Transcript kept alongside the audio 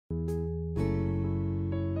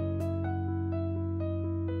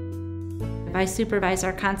I supervise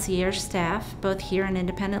our concierge staff, both here in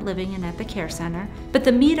Independent Living and at the Care Center. But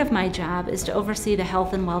the meat of my job is to oversee the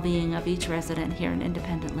health and well-being of each resident here in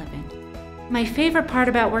Independent Living. My favorite part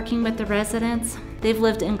about working with the residents, they've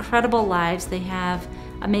lived incredible lives. They have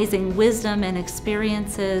amazing wisdom and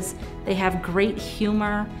experiences. They have great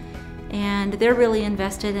humor, and they're really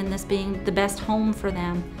invested in this being the best home for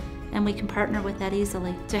them. And we can partner with that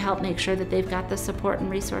easily to help make sure that they've got the support and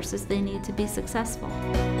resources they need to be successful.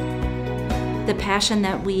 The passion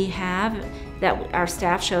that we have, that our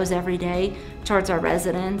staff shows every day towards our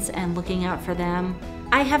residents and looking out for them,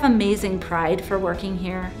 I have amazing pride for working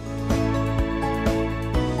here.